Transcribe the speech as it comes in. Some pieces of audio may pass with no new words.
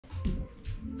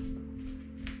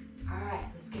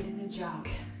jog.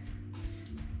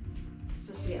 It's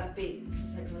supposed to be upbeat. This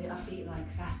isn't really upbeat,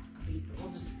 like fast upbeat, but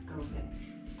we'll just go with it.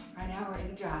 Right now we're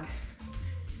in a jog.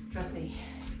 Trust me,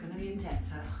 it's gonna be intense,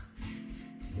 so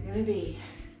it's gonna be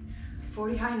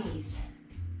 40 high knees,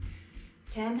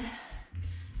 10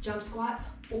 jump squats,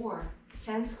 or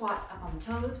 10 squats up on the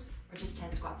toes, or just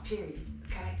 10 squats, period,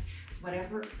 okay?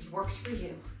 Whatever works for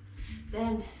you.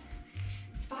 Then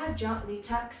it's 5 jump knee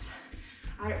tucks.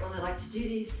 I don't really like to do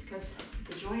these because of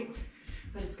the joints,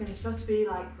 but it's supposed to be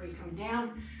like where you come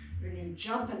down, you're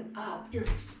jumping up, you're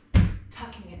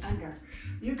tucking it under.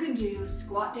 You can do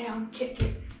squat down, kick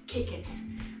it,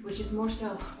 which is more so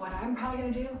what I'm probably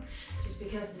gonna do, just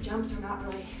because the jumps are not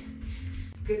really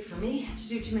good for me to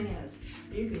do too many of those.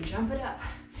 But you can jump it up,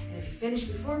 and if you finish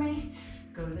before me,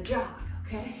 go to the jog,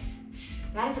 okay?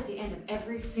 That is at the end of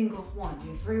every single one.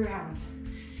 We have 3 rounds.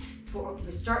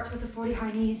 It starts with the 40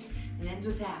 high knees and ends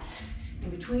with that. In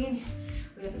between,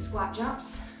 we have the squat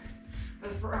jumps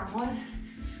for round 1.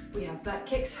 We have butt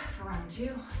kicks for round 2.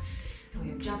 And we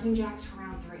have jumping jacks for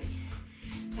round 3.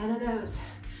 10 of those,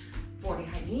 40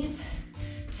 high knees.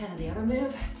 10 of the other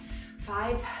move,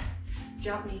 5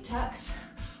 jump knee tucks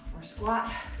or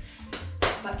squat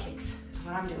butt kicks is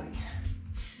what I'm doing.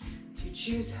 You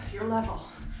choose your level,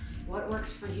 what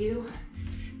works for you,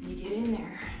 and you get in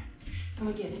there and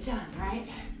we get it done, right?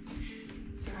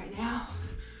 So right now,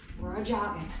 we're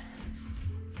jogging.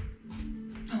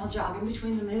 I'll jog in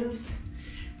between the moves.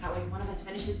 That way one of us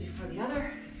finishes before the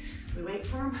other. We wait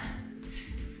for them,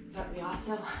 but we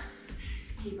also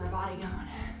keep our body going.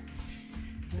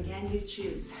 And again, you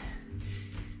choose.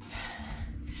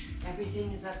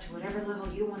 Everything is up to whatever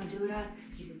level you want to do it at.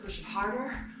 You can push it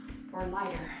harder or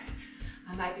lighter.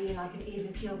 I might be in like an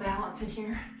even keel balance in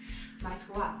here. My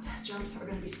squat jumps are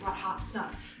going to be squat hops,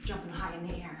 not jumping high in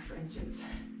the air, for instance.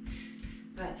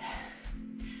 But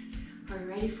are we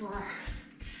ready for our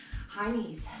high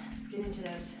knees? Let's get into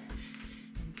those.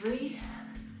 In 3,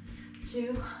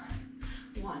 2,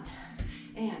 1.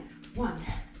 And 1,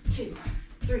 2,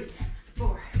 3,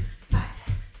 4, 5,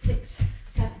 6,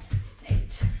 7,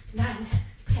 8, 9,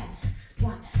 10.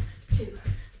 1, 2,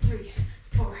 3,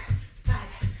 4, 5,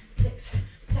 6,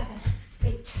 7,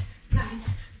 8, 9,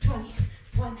 20.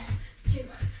 1, 2,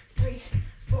 3,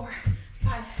 4,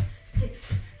 5,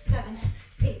 6, 7,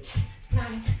 8,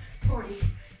 9, 40.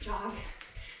 Jog.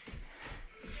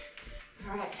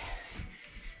 All right.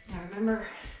 Now remember,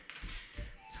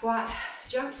 squat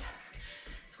jumps,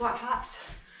 squat hops,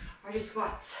 or just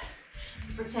squats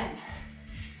for 10.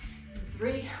 In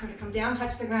 3, we're gonna come down,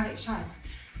 touch the ground each time.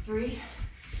 3,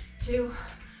 2,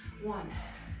 1.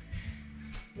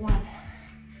 1,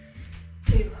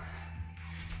 2,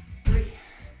 3,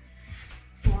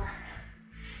 4,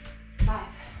 5,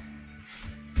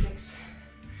 6,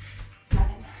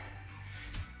 7,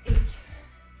 8,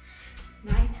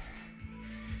 9,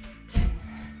 10.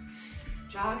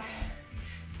 Jog.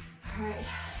 All right.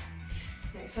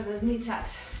 Next are those knee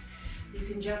tucks. You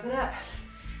can jump it up,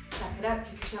 tuck it up,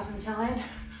 kick yourself in the tail end,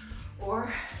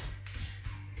 or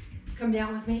come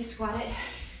down with me, squat it,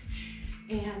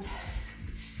 and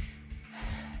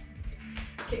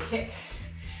kick.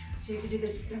 So you can do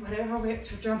the whatever weights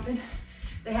for jumping.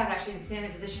 They have it actually in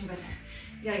standing position, but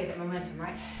you gotta get that momentum,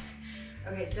 right?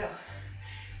 Okay, so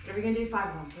what are we gonna do?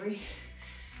 5, 1, 3,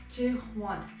 2,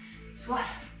 1. Squat.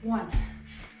 1,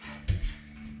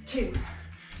 2,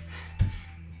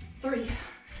 3,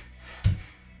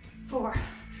 4,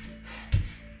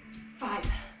 5,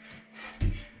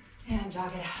 and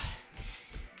jog it out.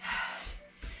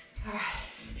 All right,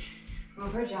 go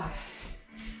for a jog.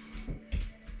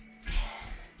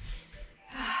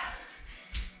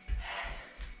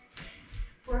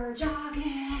 We're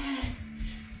jogging.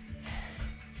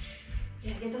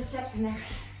 You gotta get those steps in there.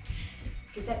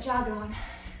 Get that jog going.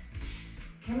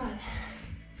 Come on.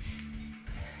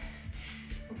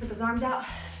 We'll put those arms out.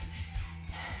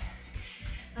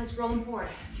 Let's roll them forward.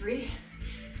 3,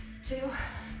 2,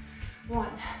 1.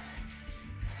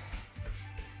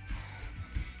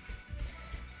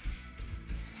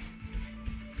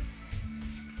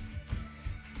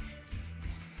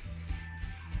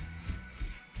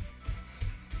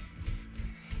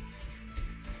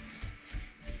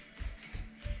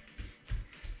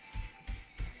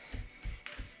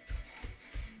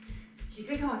 Keep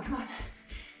it going, come on.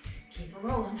 Keep it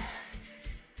rolling.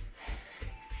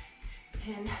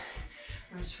 And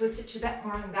we're going to twist it to that,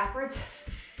 going backwards.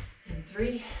 In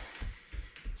 3,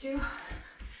 2,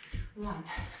 1.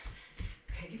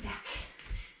 Okay, get back.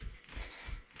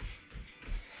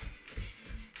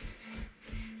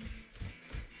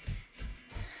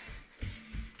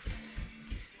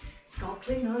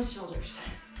 Sculpting those shoulders.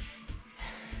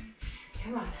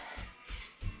 Come on.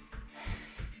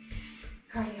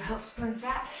 Cardio helps burn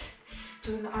fat.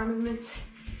 Doing the arm movements.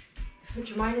 Put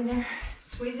your mind in there.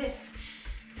 Squeeze it.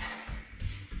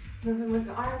 Moving with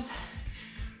the arms.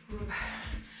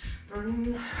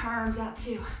 Burning the arms out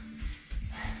too.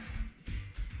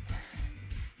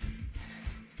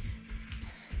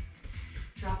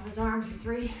 Drop those arms in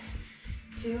 3,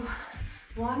 2,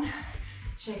 1.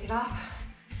 Shake it off.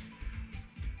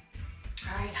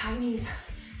 All right, high knees.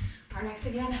 Our necks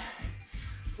again.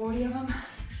 40 of them.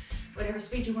 Whatever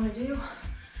speed you want to do.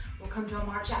 We'll come to a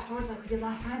march afterwards like we did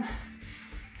last time.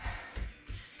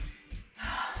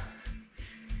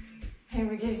 And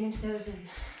we're getting into those in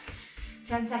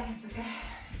 10 seconds, okay?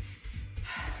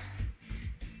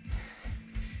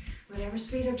 Whatever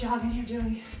speed of jogging you're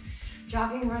doing.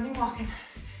 Jogging, running, walking.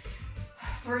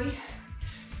 3,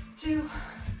 2,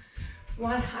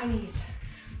 1. High knees.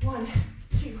 1,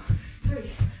 2,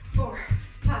 3, 4,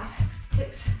 5,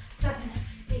 6, 7,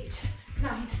 8,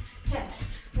 9, 10.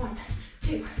 1,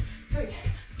 2, 3,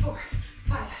 4,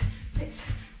 5, 6,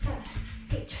 7,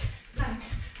 8, 9,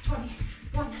 20.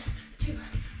 1, 2,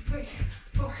 3,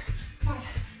 4, 5,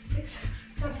 6,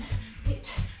 7,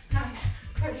 8, 9,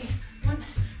 30. 1,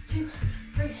 2,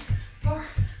 3, 4,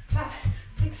 5,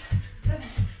 6, 7,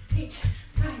 8,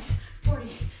 9, 40.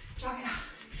 Jog it out.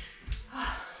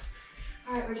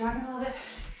 All right, we're jogging a little bit.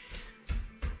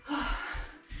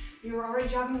 You were already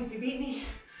jogging if you beat me.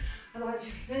 Otherwise, if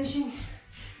you're finishing,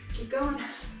 keep going.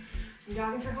 I'm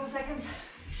jogging for a couple seconds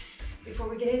before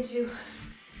we get into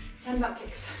 10 butt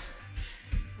kicks.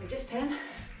 Like just 10.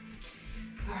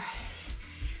 All right.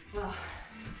 Well,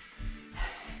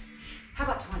 how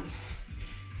about 20?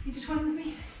 You do 20 with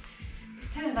me?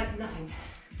 Because 10 is like nothing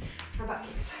for butt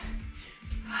kicks.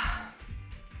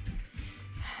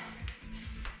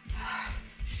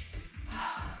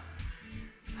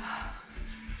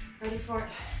 Ready for it?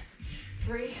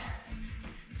 3,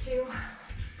 2,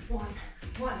 1.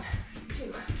 1,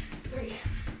 2, 3,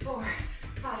 4,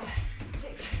 5,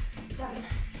 6, 7,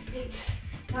 8,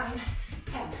 9,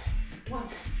 10. 1,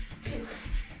 2,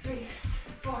 3,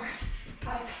 4,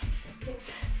 5,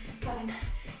 6, 7,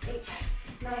 8,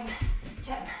 9,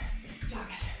 10. Jog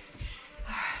it.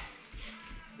 All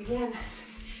right. Again,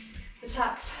 the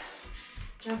tucks.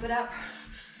 Jump it up.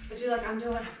 But do like I'm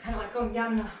doing. I'm kind of like going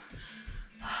down in a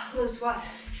low squat.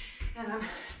 And I'm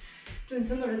doing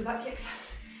similar to the butt kicks.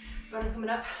 But I'm coming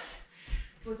up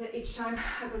with it each time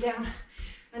I go down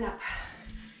and up.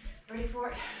 Ready for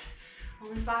it?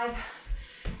 Only 5.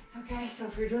 Okay, so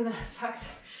if you're doing the tucks,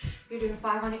 you're doing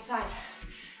 5 on each side.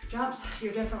 Jumps,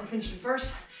 you're definitely finishing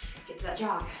first. Get to that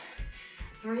jog.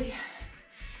 3,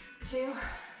 2,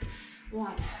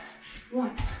 1.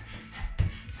 1,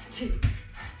 2,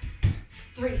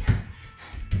 3,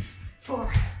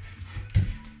 4,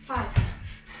 5.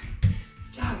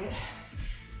 Jog it.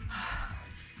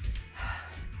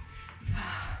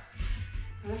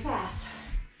 Another fast.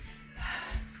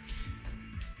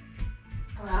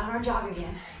 Around our jog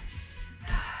again.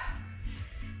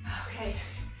 Okay,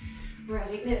 we're at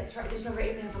 8 minutes, right? Just over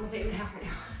 8 minutes, almost 8 and a half right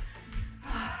now.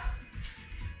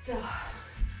 So,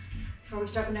 before we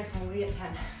start the next one, we'll be at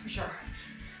 10 for sure.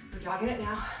 We're jogging it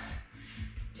now.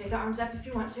 Take the arms up if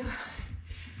you want to.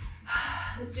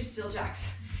 Let's do still jacks.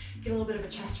 Get a little bit of a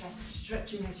chest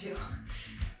stretch in there too.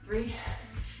 3,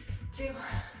 2,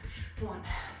 1.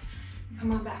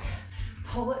 Come on back.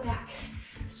 Pull it back.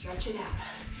 Stretch it out.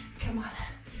 Come on.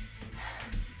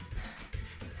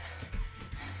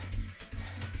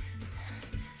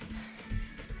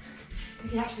 You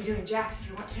can actually do jacks if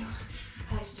you want to.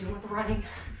 I like to do them with the running.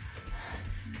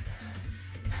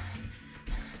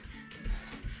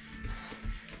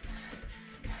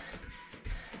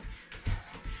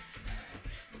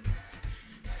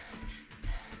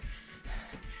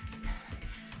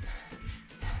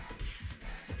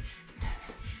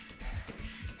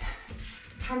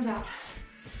 Arms out,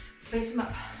 face them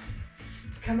up,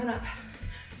 coming up,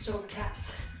 shoulder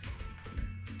taps.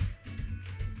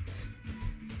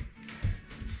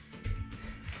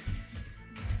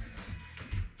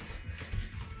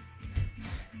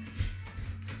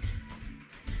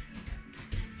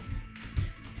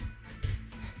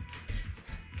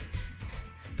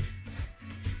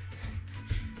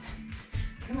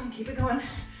 Come on, keep it going.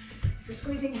 If you're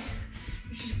squeezing,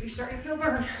 you should be starting to feel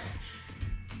burn.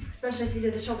 Especially if you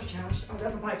did the shoulder challenge or the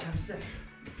upper body challenge.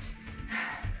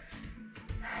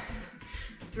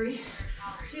 3,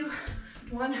 2,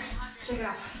 1. Check it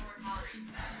out.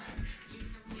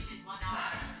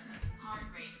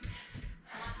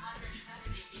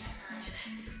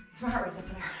 So my heart rate's up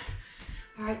there.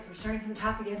 All right, so we're starting from the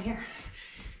top again here.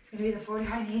 It's gonna be the 40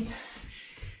 high knees,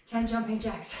 10 jumping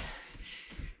jacks,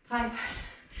 5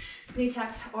 knee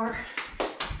tucks or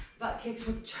butt kicks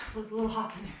with a little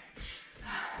hop in there.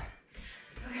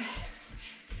 Okay,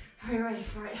 are you ready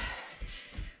for it?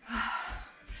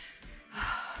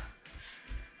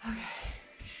 Okay,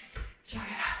 jog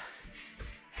it out.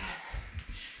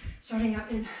 Starting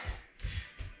up in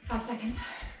 5 seconds.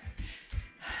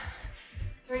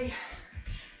 3,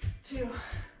 2,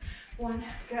 1,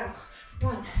 go.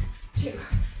 1, 2,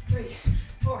 3,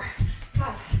 4,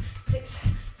 5, 6,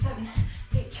 7,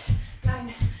 8,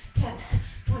 9, 10.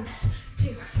 1,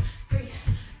 2, 3,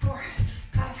 4,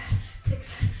 5,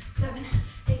 6, 7,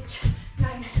 8,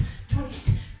 9, 20.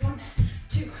 1,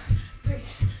 2, 3,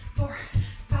 4,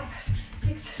 5,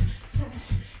 6, 7,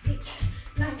 8,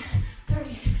 9,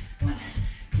 30. 1,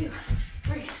 2,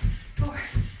 3, 4,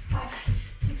 5,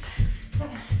 6,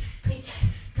 7, 8,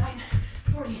 9,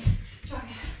 40. Jog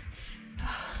it.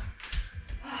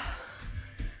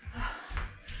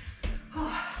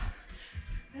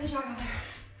 And then jog out there.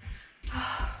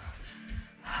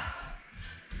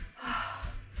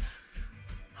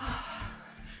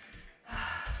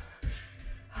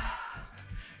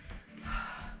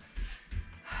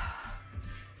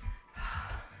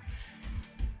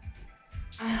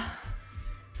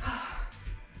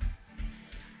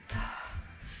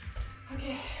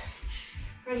 Okay,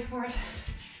 ready for it.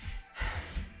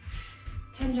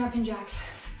 10 jumping jacks.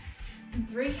 In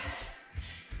 3,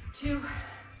 2,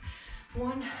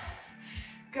 1,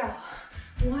 go.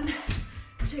 1,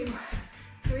 2,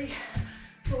 3,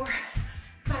 4,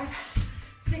 5,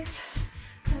 6,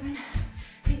 7,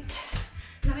 8,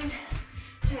 9,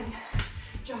 10.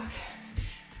 Jog.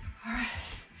 All right,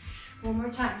 one more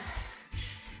time.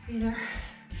 Either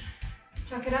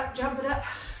tuck it up, jump it up,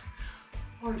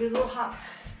 or do a little hop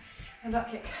and butt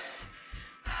kick.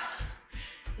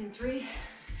 In 3,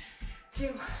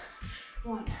 2,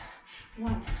 1.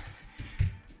 1,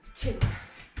 2,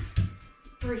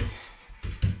 3,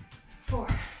 4,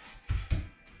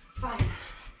 5.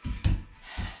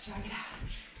 Jog it out.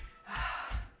 All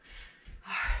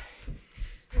right,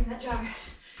 bring that jog.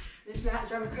 This mat is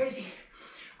driving me crazy.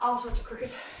 All sorts of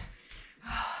crooked.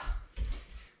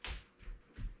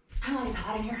 I'm like, it's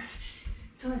hot in here.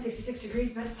 It's only 66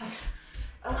 degrees, but it's like,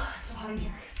 oh, it's so hot in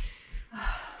here.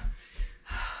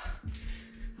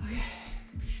 Okay.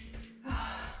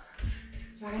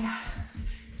 Jog it out.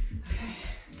 Okay.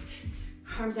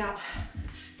 Arms out.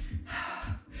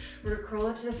 We're gonna curl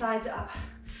it to the sides up.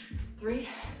 3,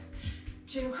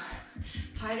 2,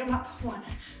 tie them up. 1,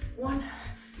 1,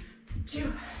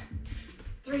 2,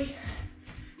 3,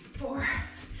 4,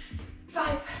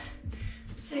 5,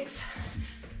 6,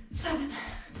 7,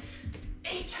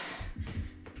 8,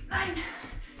 9,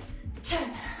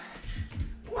 10.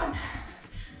 1,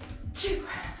 2,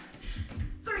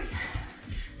 3,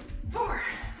 4,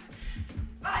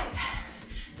 5,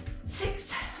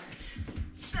 6,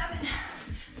 7,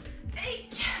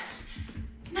 8,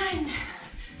 9,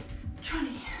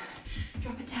 20.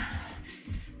 Drop it down.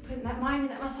 Putting that mind in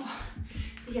that muscle.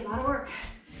 You get a lot of work.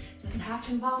 Doesn't have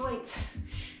to involve weights.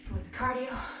 And with the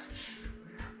cardio,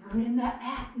 we're burning that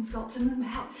fat and sculpting them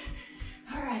out.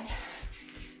 All right,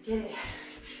 get it.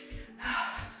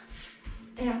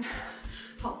 And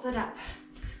pulse it up.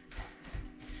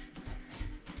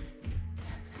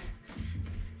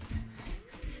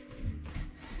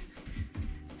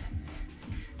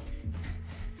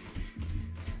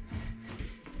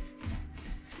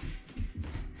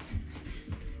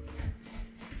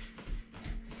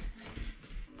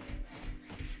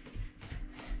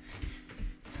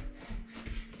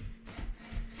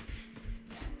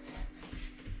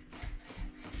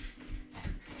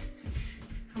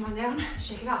 Come on down,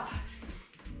 shake it off.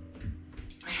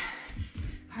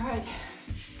 All right.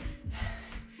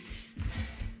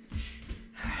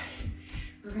 All right.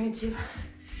 We're going to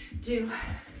do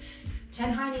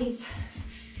 10 high knees.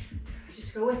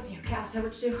 Just go with me, okay? I'll say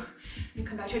what to do. You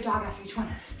come back to a dog after each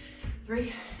one.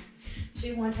 3,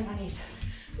 2, 1, 10 high knees.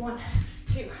 1,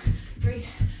 2, 3,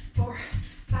 4,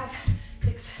 5,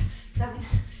 6, 7,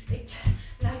 8,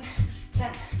 9,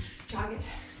 10. Jog it.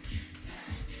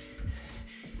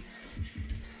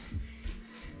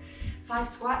 5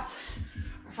 squats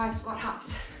or 5 squat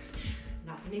hops.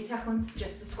 Not the knee tuck ones,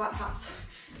 just the squat hops.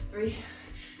 3,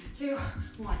 2,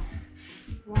 1.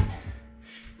 1,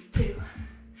 2,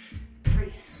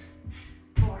 3,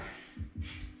 4,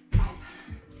 5.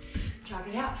 Jog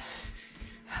it out.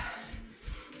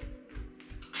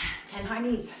 10 high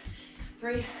knees.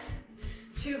 3,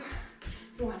 2,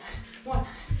 1. 1,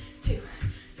 2,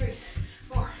 3,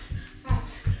 4, 5,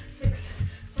 6,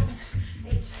 7,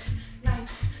 8, 9,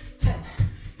 10.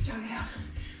 Jog it out.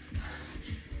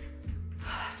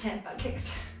 10 butt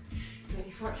kicks. Ready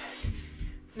for it.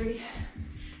 3,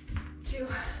 2,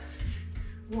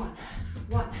 1.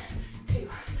 1, 2,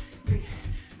 3,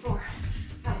 4,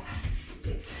 5,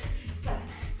 6, 7,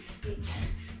 8,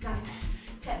 9,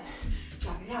 10.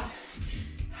 Jog it out.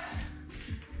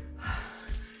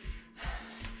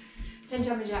 10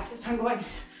 jumping jacks. This time going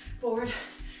forward,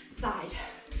 side.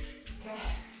 Okay.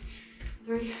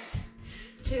 3,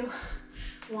 2,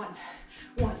 1.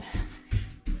 1,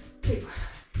 2,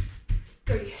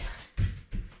 3,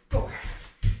 4,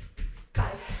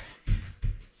 5,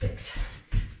 6,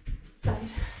 7,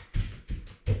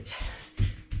 8,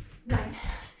 9,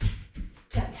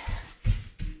 10.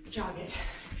 Jog it.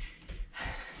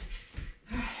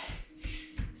 All right.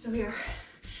 So we are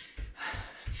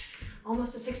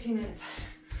almost at 16 minutes.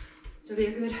 So be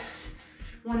a good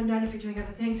one and done if you're doing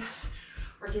other things,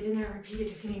 or get in there and repeat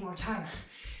it if you need more time.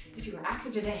 If you were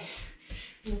active today,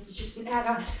 and this is just an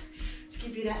add-on to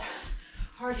give you that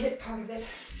hard hit part of it,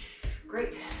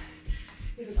 great.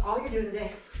 If it's all you're doing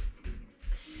today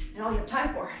and all you have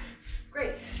time for,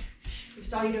 great. If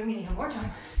it's all you're doing and you have more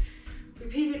time,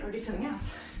 repeat it or do something else.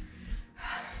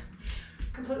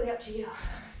 Completely up to you.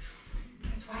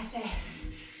 That's why I say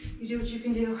you do what you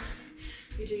can do,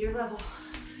 you do your level.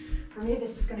 For me,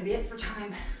 this is going to be it for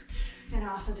time, and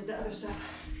I also did the other stuff,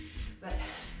 but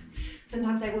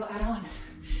sometimes I will add on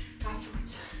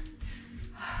afterwards.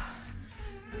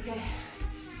 Okay.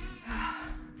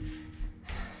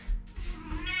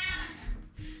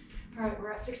 All right,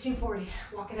 we're at 1640.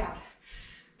 Walk it out.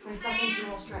 20 seconds and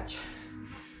we'll stretch.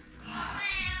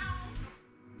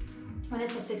 When it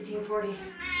says 1640,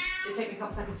 it'll take me a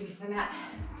couple seconds to get to the mat.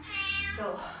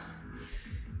 So,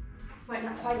 might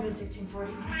not quite have been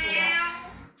 1640 when I say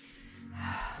that.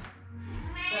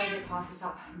 But I did pause to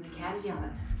stop, and the cat is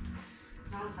yelling.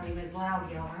 No, it's not even as loud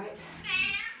yell, right?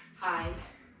 Hi.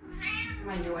 Am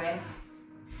I in your way?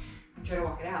 I'm trying to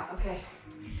walk it out. Okay.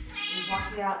 We've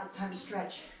walked it out. It's time to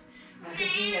stretch. And I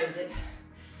think he knows it.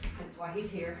 That's why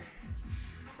he's here.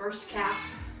 First calf.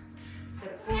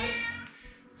 Step it forward.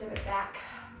 Step it back.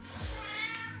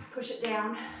 Push it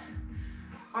down.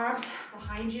 Arms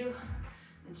behind you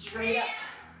and straight up.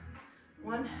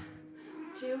 1,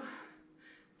 2,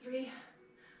 3,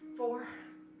 4,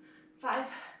 5,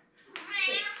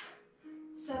 6,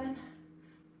 7,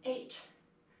 8,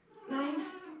 9,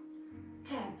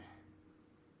 10.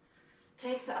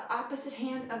 Take the opposite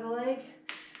hand of the leg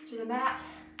to the mat.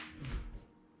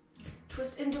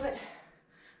 Twist into it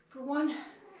for 1,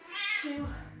 2,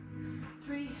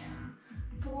 3,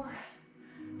 4,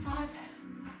 5,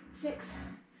 6,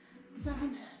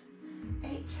 7,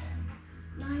 8,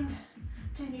 9,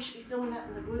 10. You should be feeling that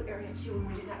in the glute area too when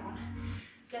we do that one.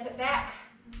 Step it back.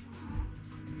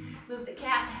 Move the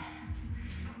cat.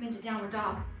 Come into downward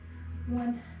dog.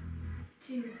 1,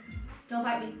 2, don't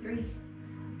bite me. 3,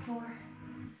 4,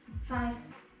 5,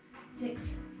 6,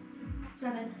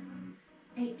 7,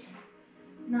 8,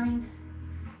 9,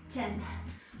 10.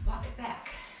 Walk it back.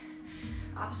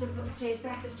 Opposite foot stays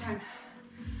back this time.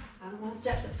 Other one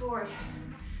steps it forward.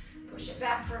 Push it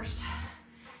back first.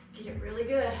 Get it really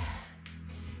good.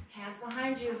 Hands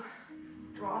behind you.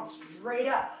 Draw it straight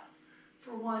up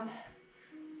for 1,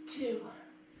 2,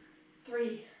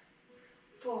 3,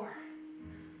 4,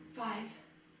 5,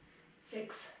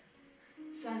 6,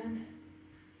 7,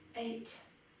 8,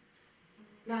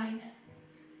 9,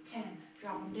 10.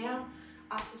 Drop them down.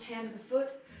 Opposite hand of the foot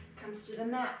comes to the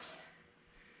mat.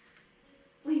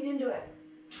 Lean into it.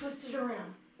 Twist it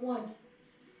around. 1,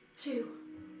 2,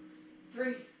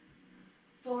 3,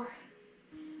 4,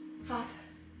 5,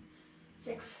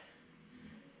 6,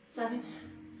 7,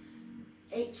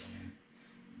 8,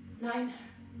 9,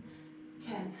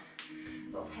 10.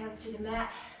 Both hands to the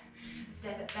mat.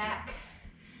 Step it back.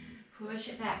 Push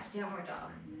it back to downward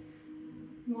dog.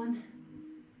 1,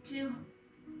 2,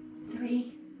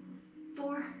 3,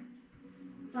 4,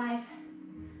 5,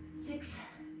 6,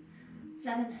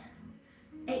 7,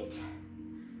 8,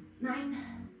 9,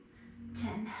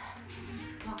 10.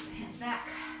 Walk the hands back.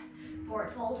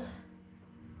 Forward fold.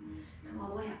 Come all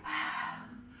the way up.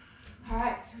 All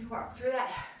right, so we walk through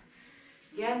that.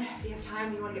 Again, if you have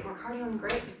time, you want to get more cardio in,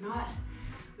 great. If not,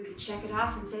 we can check it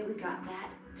off and say we got that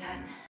done.